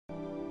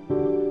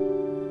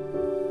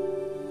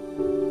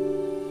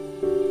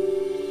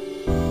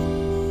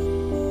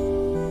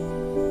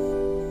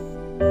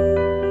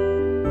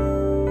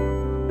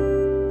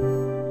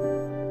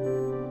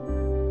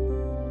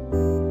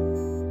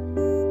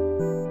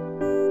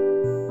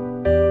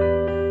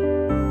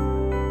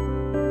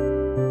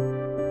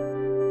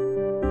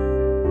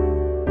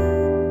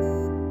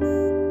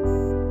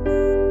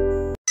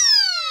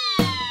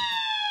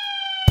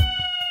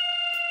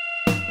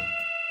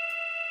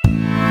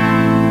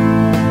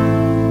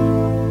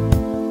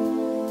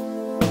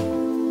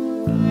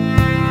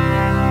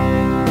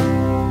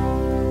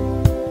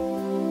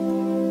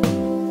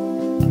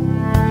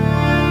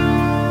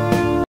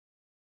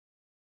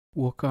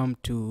Welcome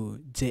to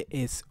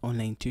JS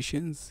Online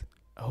Tuitions.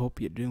 I hope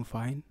you're doing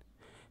fine.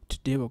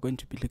 Today we're going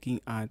to be looking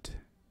at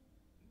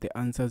the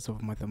answers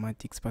of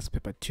mathematics past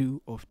paper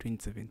 2 of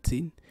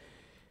 2017.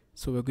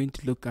 So we're going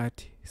to look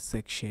at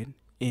section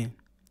A.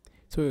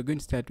 So we're going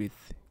to start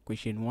with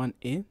question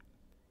 1A.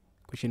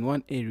 Question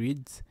 1A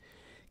reads,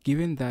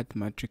 given that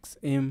matrix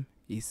M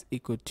is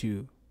equal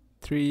to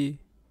 3,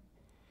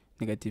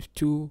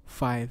 -2,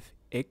 5,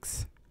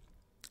 x,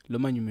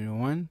 Loma numero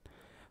 1,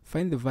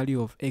 find the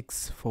value of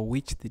x for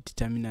which the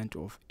determinant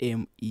of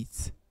M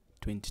is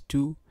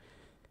 22.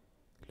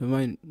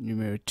 Loma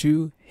numero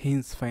 2,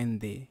 hence find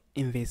the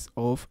inverse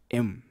of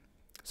M.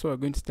 So we're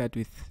going to start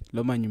with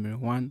Loma numero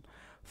 1,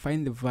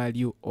 find the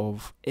value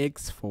of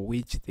x for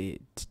which the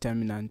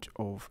determinant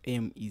of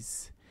M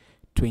is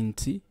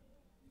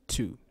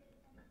 22.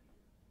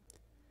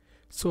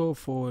 So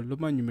for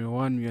Loma numero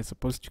 1, we are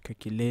supposed to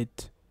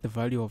calculate the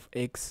value of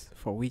x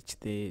for which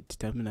the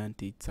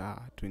determinant is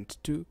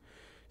 22.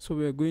 So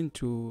we are going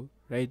to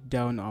write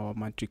down our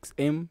matrix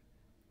M.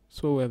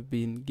 So we have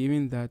been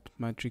given that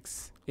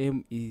matrix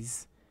M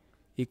is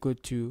equal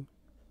to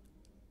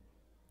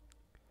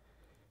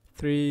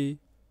 3,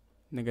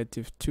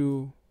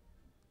 -2,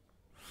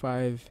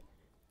 5,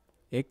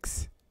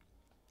 x,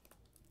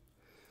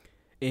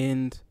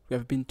 and we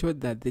have been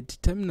told that the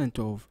determinant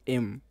of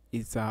M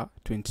is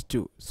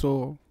 22.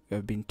 So we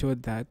have been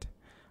told that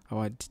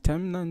our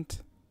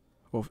determinant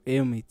of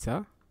M is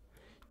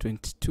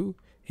 22,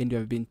 and we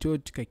have been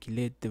told to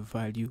calculate the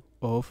value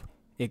of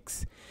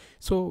x.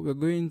 So we're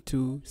going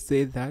to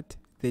say that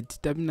the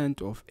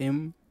determinant of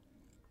M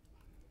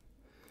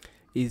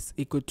is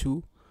equal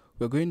to,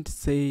 we're going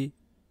to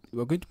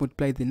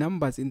multiply the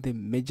numbers in the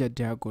major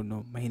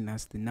diagonal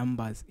minus the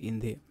numbers in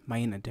the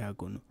minor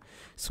diagonal.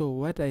 So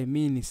what I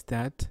mean is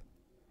that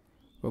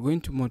we're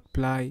going to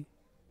multiply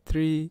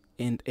 3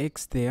 and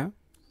x there,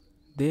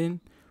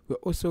 then we're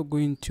also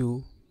going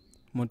to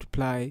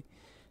multiply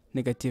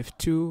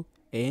 -2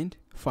 and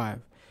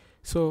 5.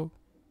 So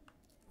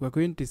we're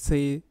going to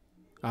say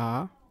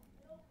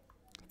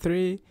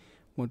 3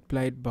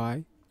 multiplied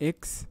by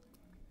x.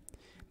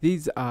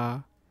 These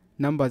are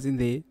numbers in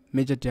the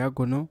major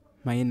diagonal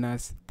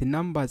minus the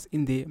numbers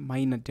in the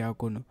minor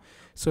diagonal.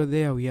 So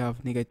there we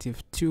have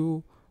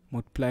 -2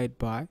 multiplied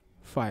by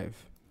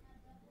 5.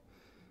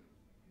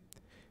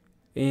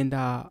 And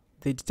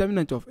the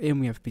determinant of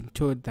M, we have been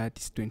told that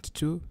is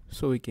 22.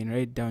 So we can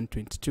write down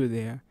 22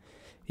 there.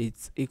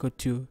 It's equal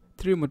to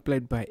 3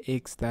 multiplied by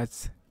x,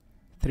 that's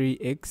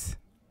 3x,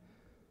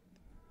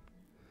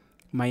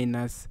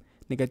 minus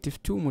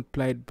 -2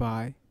 multiplied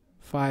by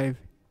 5,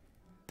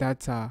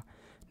 that's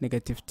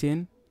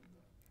 -10.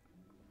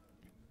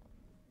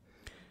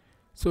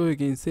 So we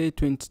can say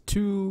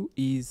 22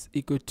 is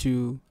equal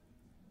to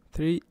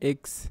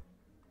 3x.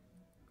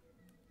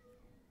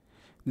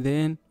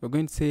 Then we're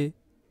going to say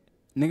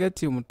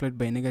negative multiplied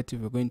by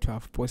negative, we're going to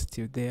have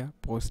positive there,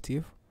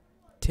 positive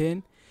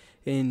 10.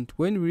 And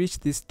when we reach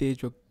this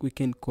stage, we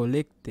can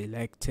collect the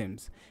like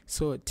terms.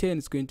 So 10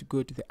 is going to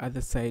go to the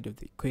other side of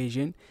the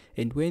equation,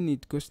 and when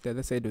it goes to the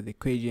other side of the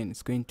equation,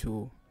 it's going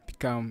to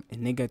become a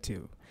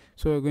negative.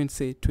 So we're going to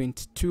say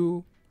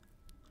 22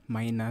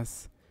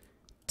 minus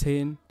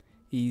 10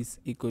 is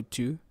equal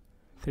to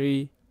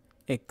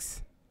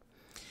 3x.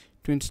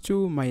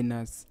 22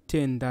 minus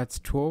 10, that's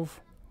 12,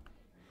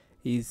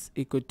 is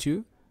equal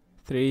to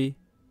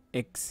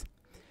 3x.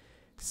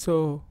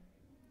 So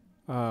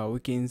we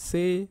can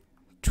say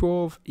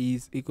 12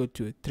 is equal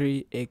to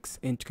 3x,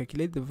 and to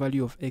calculate the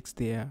value of x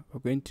there,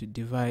 we're going to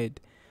divide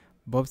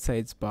both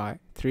sides by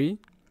 3.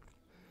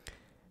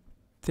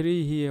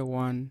 3 here,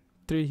 1,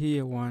 3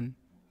 here, 1,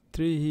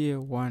 3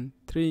 here, 1,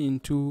 3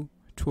 into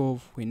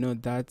 12, we know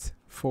that's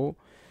 4.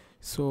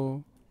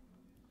 So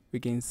we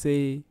can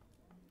say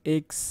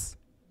x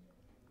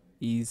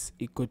is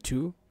equal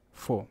to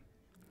 4.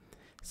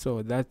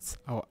 So that's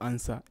our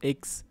answer.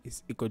 X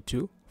is equal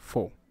to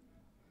 4.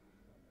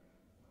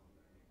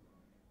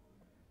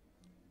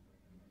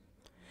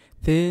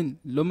 Then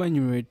Loma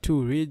numero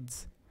 2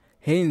 reads,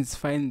 hence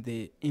find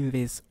the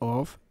inverse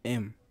of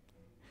M.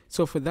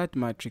 So for that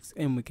matrix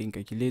M, we can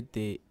calculate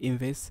the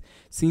inverse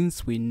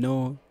since we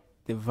know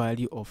the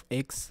value of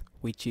x,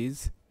 which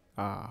is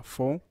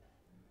 4.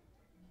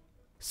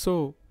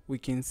 So we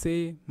can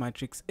say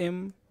matrix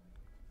M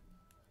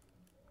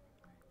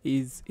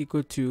is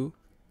equal to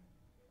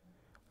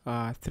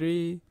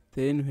 3,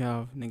 then we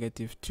have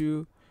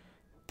 -2,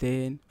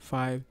 then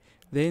 5.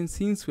 Then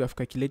since we have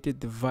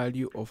calculated the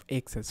value of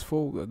x as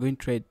 4, we're going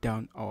to write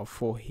down our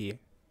 4 here.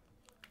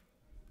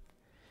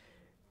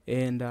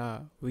 And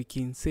we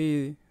can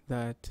say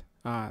that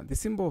the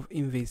symbol of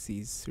inverse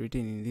is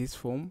written in this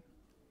form.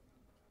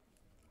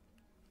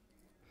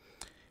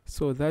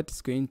 So that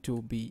is going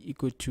to be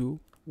equal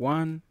to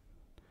 1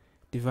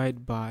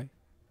 divided by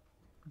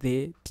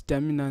the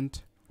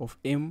determinant of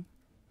M,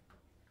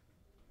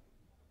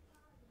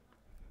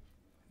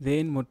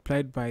 then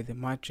multiplied by the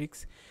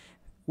matrix.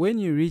 When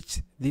you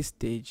reach this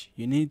stage,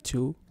 you need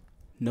to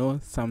know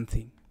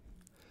something.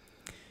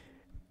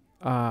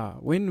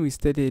 When we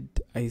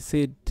started, I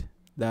said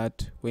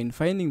that when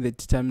finding the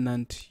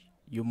determinant,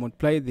 you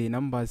multiply the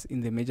numbers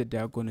in the major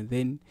diagonal,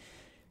 then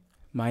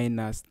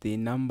minus the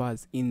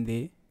numbers in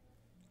the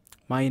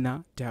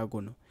minor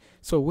diagonal.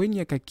 So when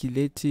you're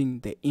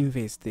calculating the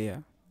inverse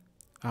there,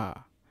 when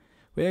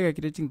you're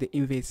calculating the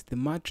inverse, the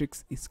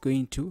matrix is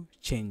going to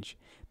change.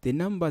 The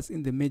numbers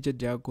in the major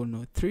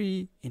diagonal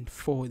 3 and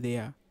 4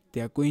 there,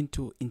 they are going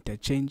to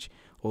interchange,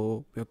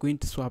 or we're going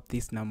to swap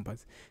these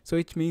numbers. So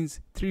it means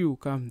 3 will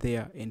come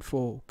there and 4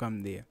 will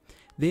come there.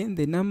 Then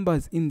the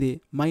numbers in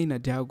the minor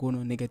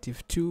diagonal,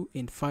 -2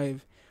 and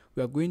 5,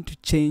 we are going to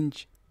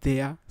change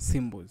their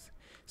symbols.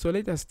 So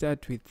let us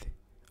start with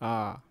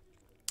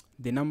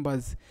the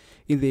numbers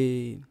in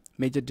the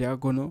major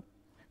diagonal.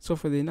 So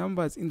for the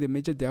numbers in the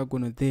major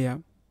diagonal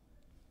there,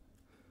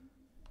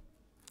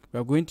 we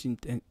are going to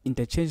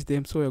interchange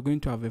them. So we are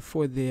going to have a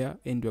 4 there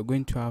and we are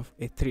going to have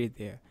a 3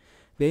 there.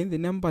 Then the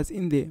numbers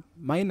in the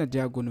minor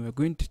diagonal, we are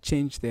going to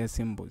change their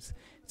symbols.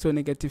 So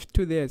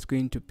 -2 there is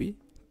going to be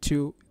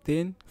 2,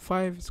 then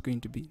 5 is going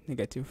to be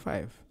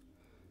 -5.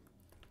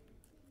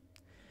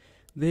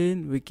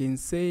 Then we can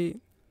say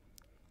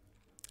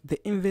the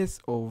inverse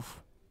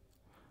of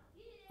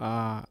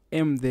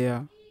m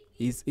there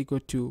is equal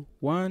to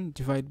 1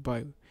 divided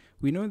by,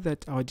 we know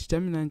that our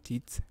determinant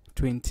is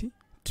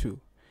 22.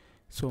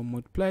 So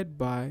multiplied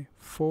by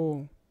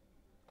 4,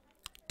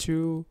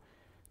 2,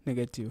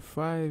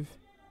 -5,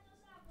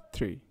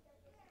 3.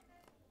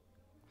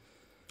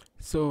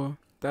 So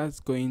that's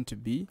going to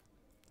be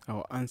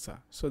our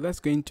answer. So that's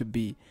going to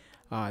be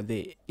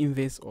the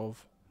inverse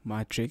of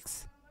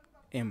matrix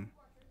M.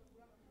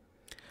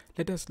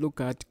 Let us look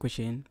at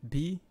question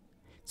B.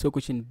 So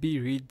question B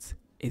reads,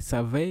 a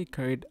survey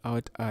carried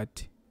out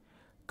at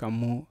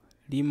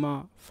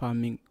Kamulima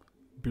farming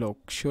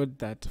block showed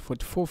that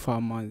 44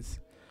 farmers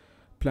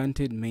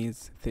planted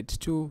maize,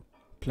 32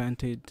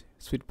 planted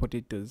sweet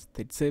potatoes,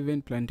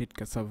 37 planted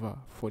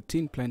cassava,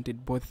 14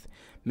 planted both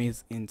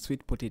maize and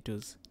sweet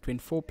potatoes,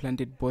 24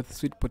 planted both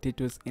sweet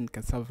potatoes and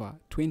cassava,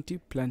 20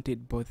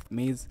 planted both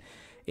maize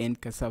and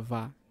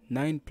cassava,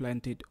 9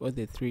 planted all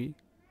the 3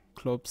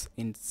 crops,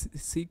 and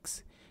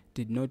 6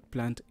 did not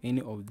plant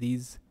any of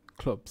these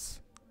crops.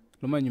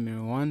 Roman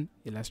numeral 1,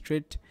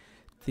 illustrate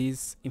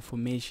this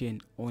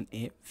information on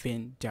a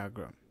Venn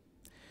diagram.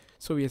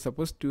 So we are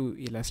supposed to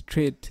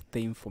illustrate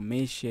the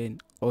information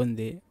on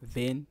the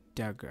Venn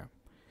diagram.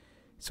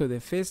 So the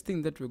first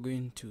thing that we're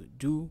going to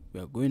do, we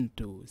are going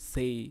to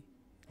say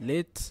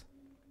let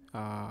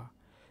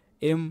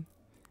M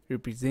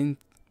represent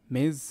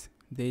maize,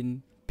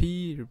 then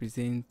P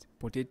represent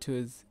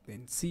potatoes,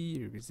 then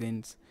C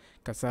represents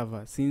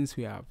cassava. Since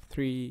we have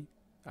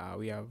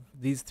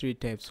these 3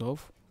 types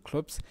of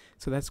crops,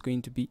 so that's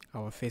going to be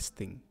our first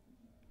thing.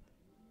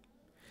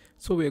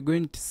 So we are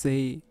going to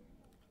say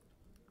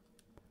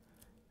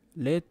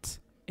let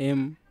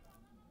M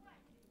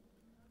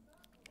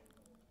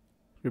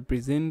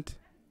represent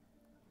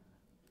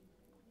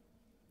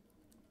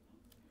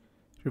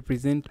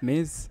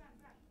maize,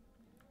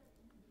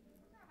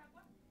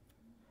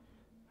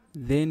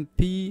 then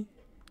P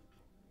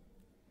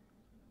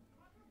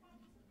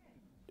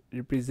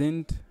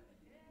represent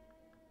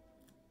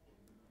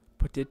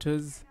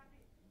potatoes,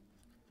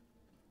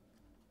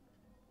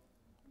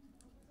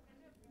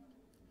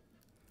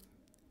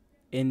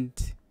 and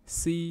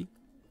C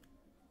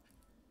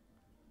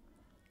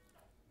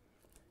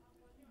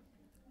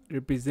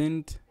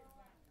represent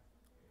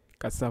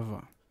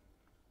cassava.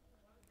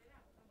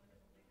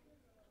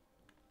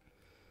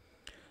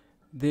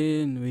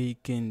 Then we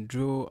can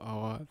draw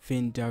our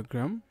Venn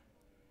diagram.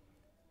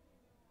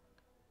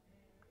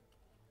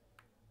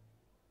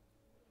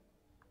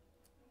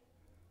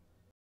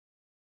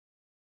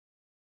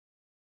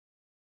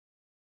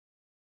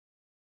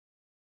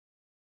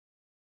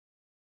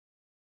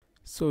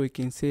 So we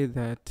can say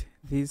that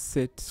this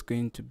set is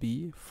going to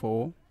be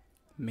for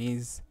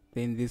maize,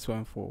 then this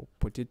one for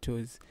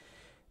potatoes,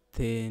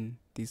 then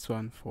this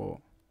one for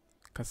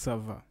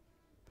cassava.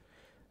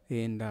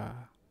 And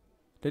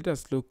let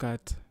us look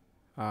at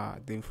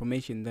the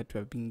information that we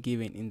have been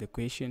given in the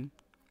question.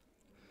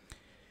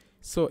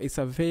 So a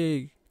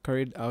survey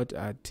carried out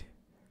at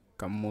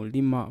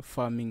Kamulima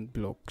farming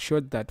block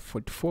showed that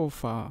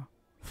 44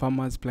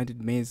 farmers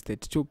planted maize,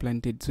 32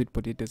 planted sweet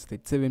potatoes,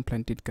 37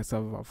 planted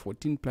cassava,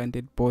 14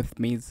 planted both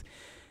maize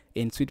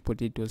and sweet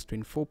potatoes,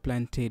 24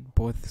 planted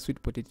both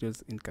sweet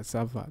potatoes and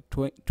cassava,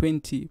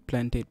 20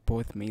 planted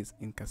both maize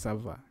and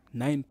cassava,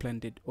 9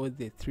 planted all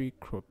the 3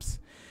 crops.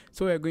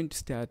 So we are going to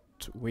start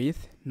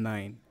with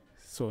 9.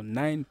 So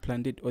 9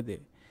 planted all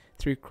the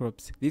 3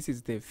 crops. This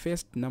is the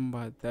first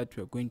number that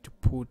we are going to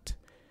put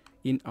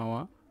in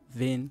our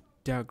Venn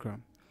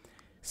diagram.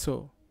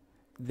 So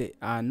the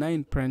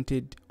 9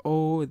 planted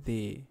all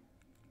the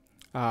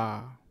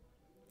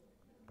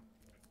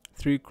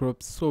 3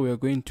 crops, so we are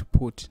going to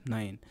put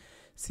 9.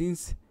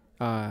 Since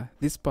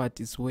this part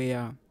is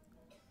where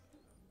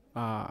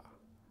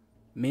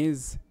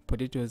maize,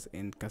 potatoes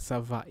and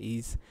cassava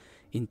is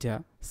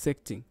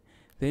intersecting,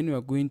 then we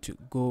are going to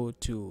go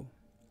to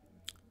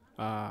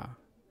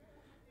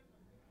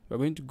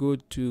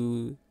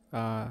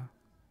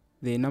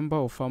the number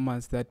of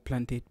farmers that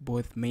planted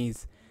both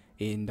maize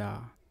and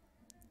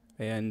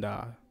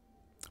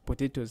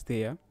potatoes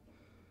there.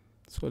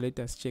 So let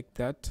us check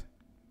that.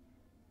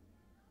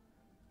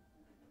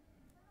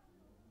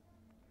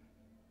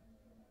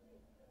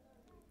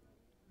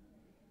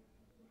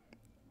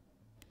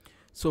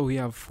 So we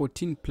have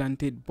 14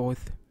 planted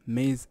both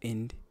maize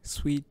and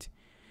sweet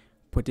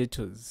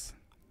potatoes.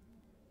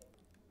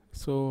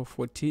 So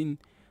 14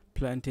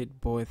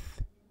 planted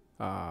both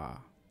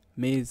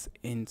maize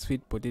and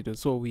sweet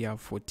potatoes. So we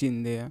have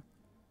 14 there.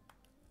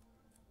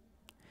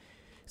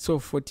 So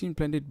 14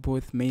 planted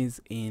both maize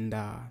and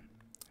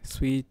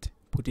sweet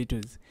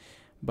potatoes.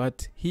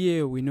 But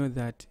here we know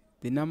that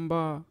the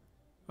number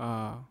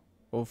of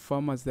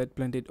farmers that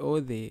planted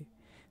all the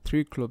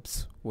 3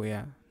 crops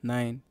were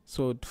 9.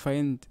 So to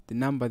find the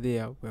number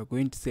there, we're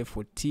going to say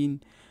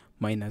 14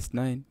 minus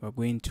 9. We're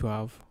going to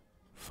have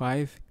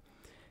 5.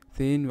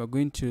 Then we're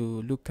going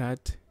to look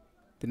at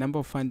the number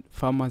of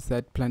farmers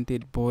that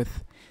planted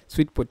both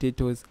sweet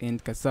potatoes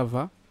and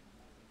cassava.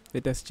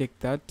 Let us check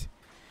that.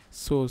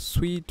 So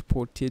sweet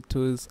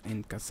potatoes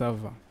and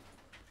cassava.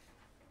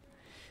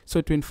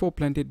 So 24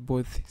 planted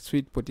both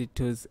sweet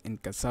potatoes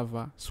and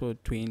cassava. So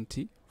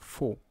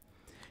 24.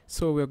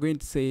 So we're going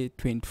to say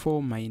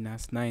 24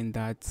 minus 9,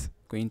 that's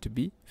going to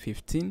be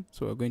 15.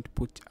 So we're going to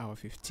put our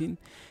 15.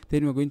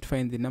 Then we're going to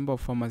find the number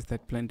of farmers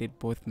that planted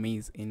both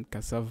maize and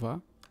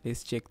cassava.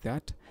 Let's check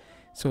that.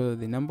 So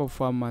the number of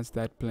farmers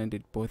that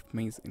planted both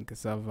maize and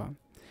cassava.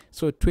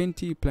 So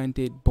 20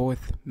 planted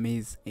both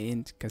maize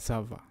and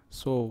cassava.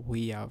 So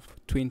we have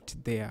 20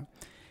 there.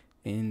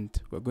 And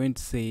we're going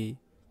to say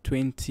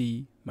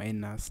 20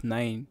 minus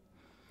 9.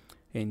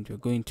 And we're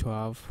going to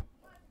have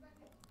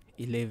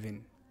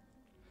 11.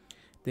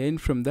 Then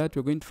from that,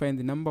 we're going to find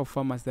the number of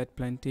farmers that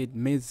planted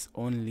maize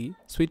only,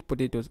 sweet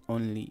potatoes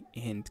only,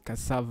 and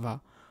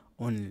cassava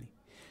only.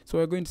 So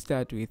we're going to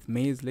start with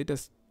maize. Let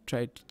us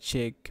try to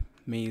check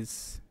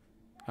maize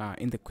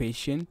in the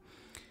question.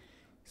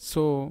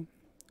 So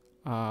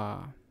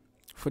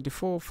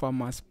 44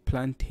 farmers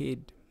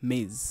planted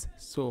maize.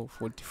 So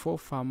 44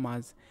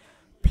 farmers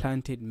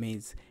planted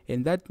maize.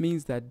 And that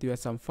means that there are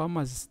some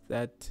farmers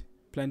that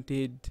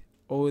planted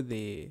all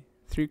the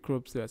 3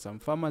 crops. There are some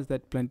farmers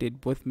that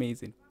planted both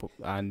maize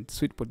and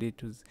sweet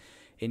potatoes,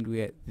 and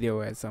there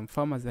were some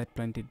farmers that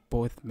planted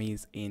both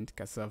maize and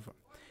cassava.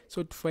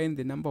 So to find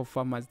the number of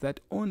farmers that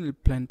only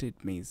planted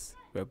maize,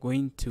 we're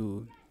going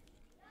to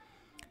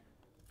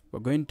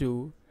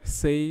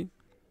say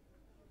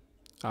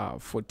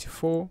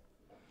 44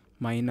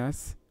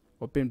 minus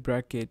open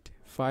bracket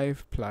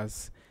 5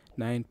 plus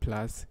 9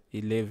 plus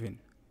 11.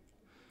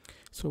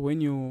 So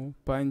when you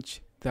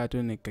punch that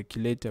on a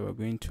calculator, we're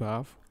going to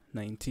have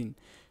 19.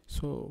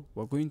 So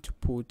we're going to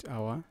put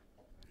our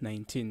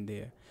 19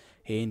 there.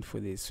 And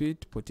for the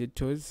sweet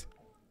potatoes,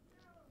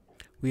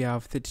 we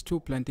have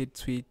 32 planted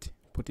sweet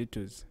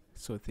potatoes.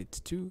 So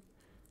 32.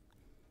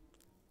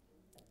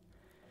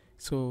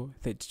 So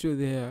 32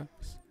 there.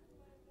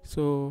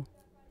 So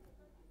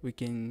we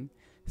can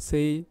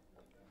say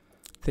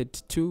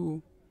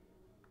 32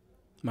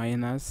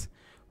 minus,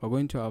 we're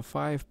going to have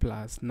 5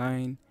 plus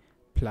 9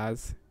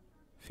 plus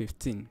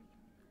 15.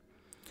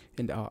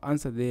 And our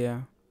answer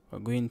there, we're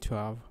going to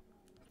have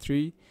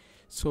 3.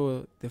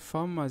 So the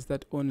farmers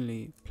that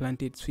only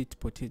planted sweet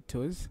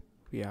potatoes,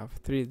 we have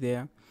 3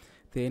 there.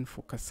 Then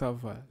for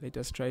cassava, let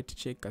us try to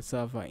check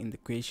cassava in the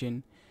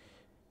question.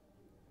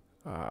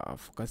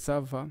 For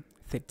cassava,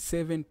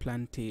 37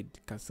 planted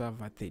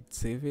cassava,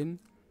 37.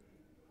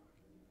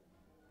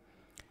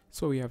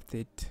 So we have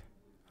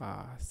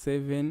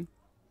 37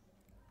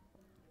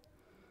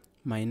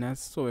 minus,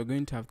 so we're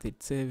going to have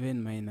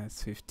 37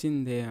 minus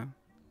 15 there,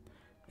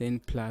 then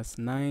plus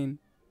 9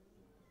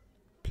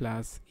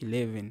 plus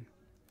 11.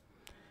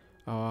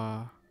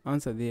 Our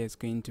answer there is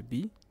going to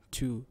be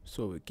 2,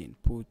 so we can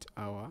put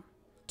our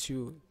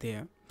 2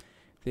 there.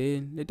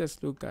 Then let us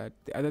look at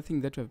the other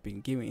thing that we've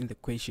been given in the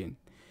question.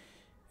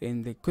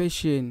 In the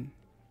question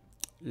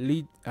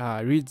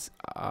reads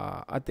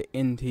at the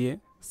end here,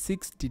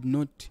 6 did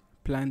not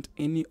plant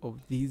any of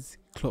these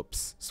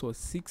crops. So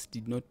 6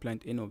 did not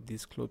plant any of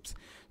these crops.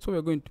 So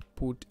we're going to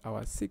put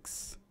our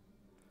 6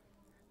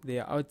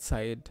 there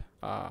outside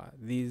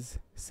these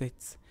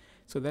sets.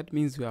 So that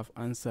means we have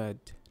answered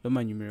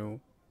Roman numeral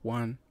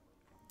 1,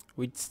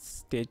 which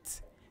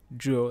states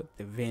draw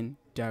the Venn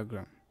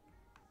diagram.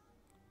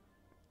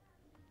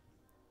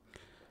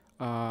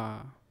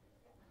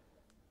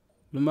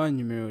 Roman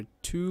numeral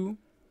 2,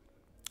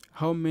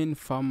 how many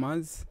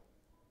farmers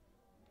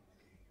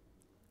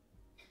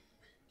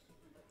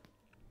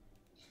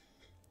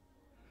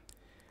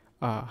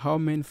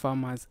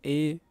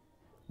A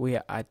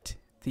were at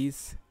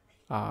this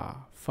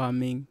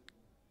farming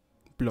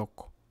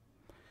block?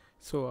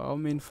 So how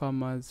many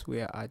farmers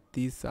were at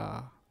this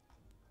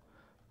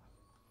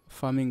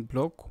farming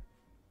block?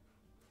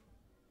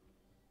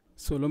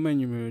 So Roman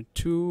numeral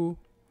 2,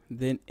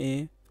 then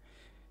A.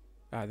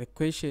 The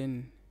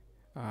question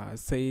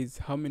says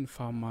how many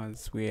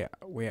farmers were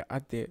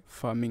at the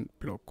farming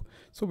block.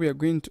 So we are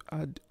going to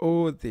add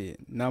all the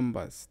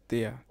numbers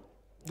there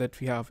that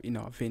we have in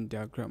our Venn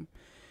diagram.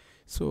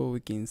 So we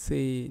can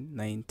say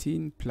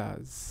 19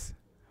 plus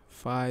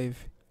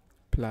 5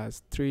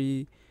 plus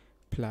 3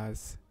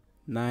 plus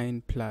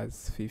 9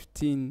 plus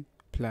 15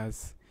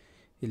 plus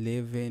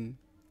 11,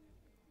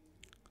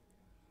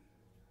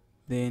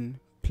 then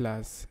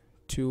plus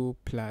 2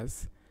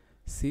 plus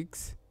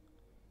 6.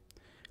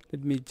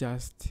 Let me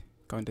just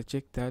counter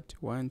check that.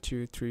 1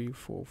 2 3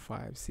 4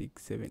 5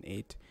 6 7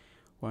 8.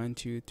 1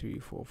 2 3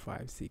 4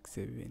 5 6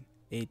 7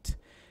 8.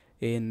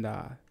 And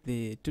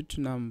the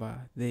total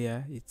number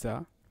there, it's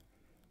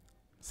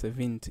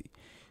 70.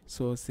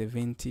 So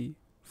 70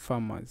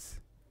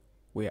 farmers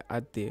were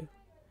at the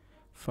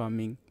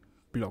farming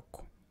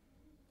block.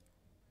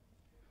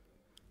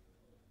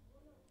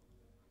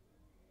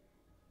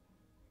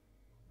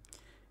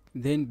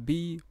 Then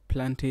B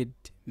planted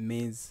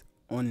maize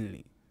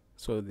only.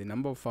 So the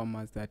number of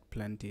farmers that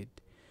planted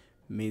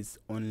maize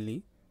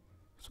only.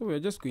 So we're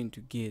just going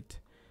to get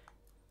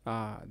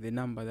the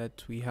number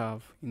that we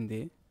have in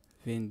the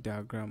Venn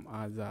diagram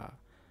as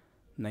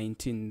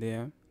 19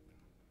 there.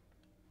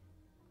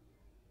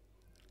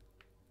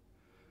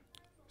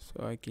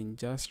 So I can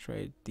just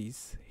write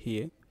this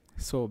here.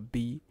 So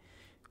B,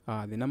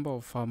 the number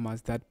of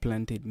farmers that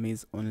planted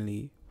maize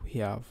only, we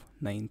have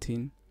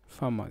 19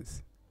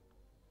 farmers.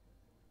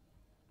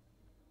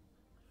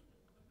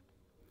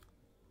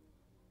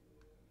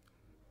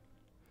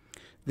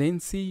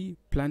 Then C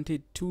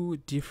planted 2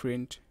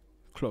 different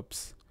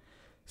crops.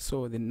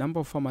 So the number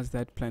of farmers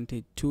that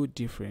planted 2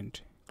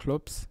 different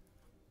crops,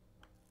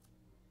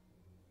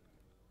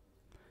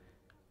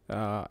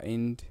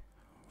 and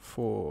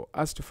for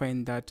us to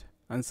find that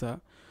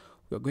answer,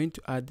 we are going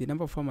to add the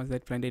number of farmers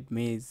that planted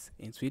maize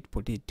and sweet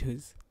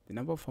potatoes, the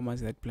number of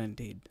farmers that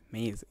planted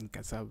maize and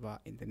cassava,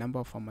 and the number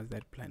of farmers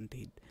that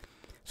planted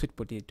sweet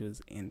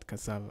potatoes and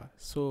cassava.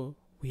 So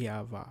we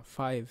have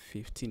 5,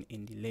 15,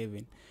 and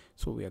 11.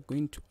 So we are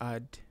going to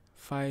add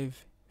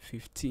 5,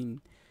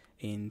 15,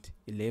 and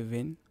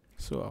 11.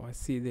 So our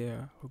C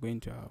there, we're going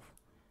to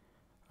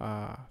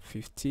have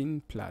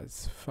 15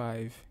 plus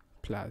 5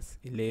 plus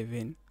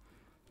 11,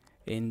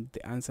 and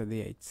the answer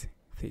there, it's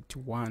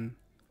 31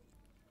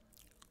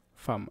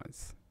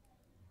 farmers.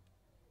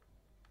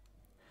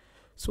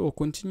 So we'll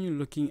continue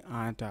looking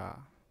at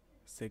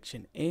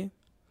section A.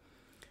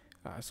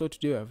 So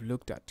today I've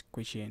looked at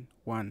question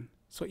 1.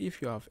 So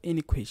if you have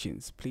any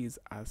questions, please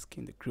ask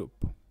in the group.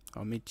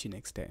 I'll meet you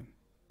next time.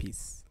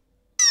 Peace.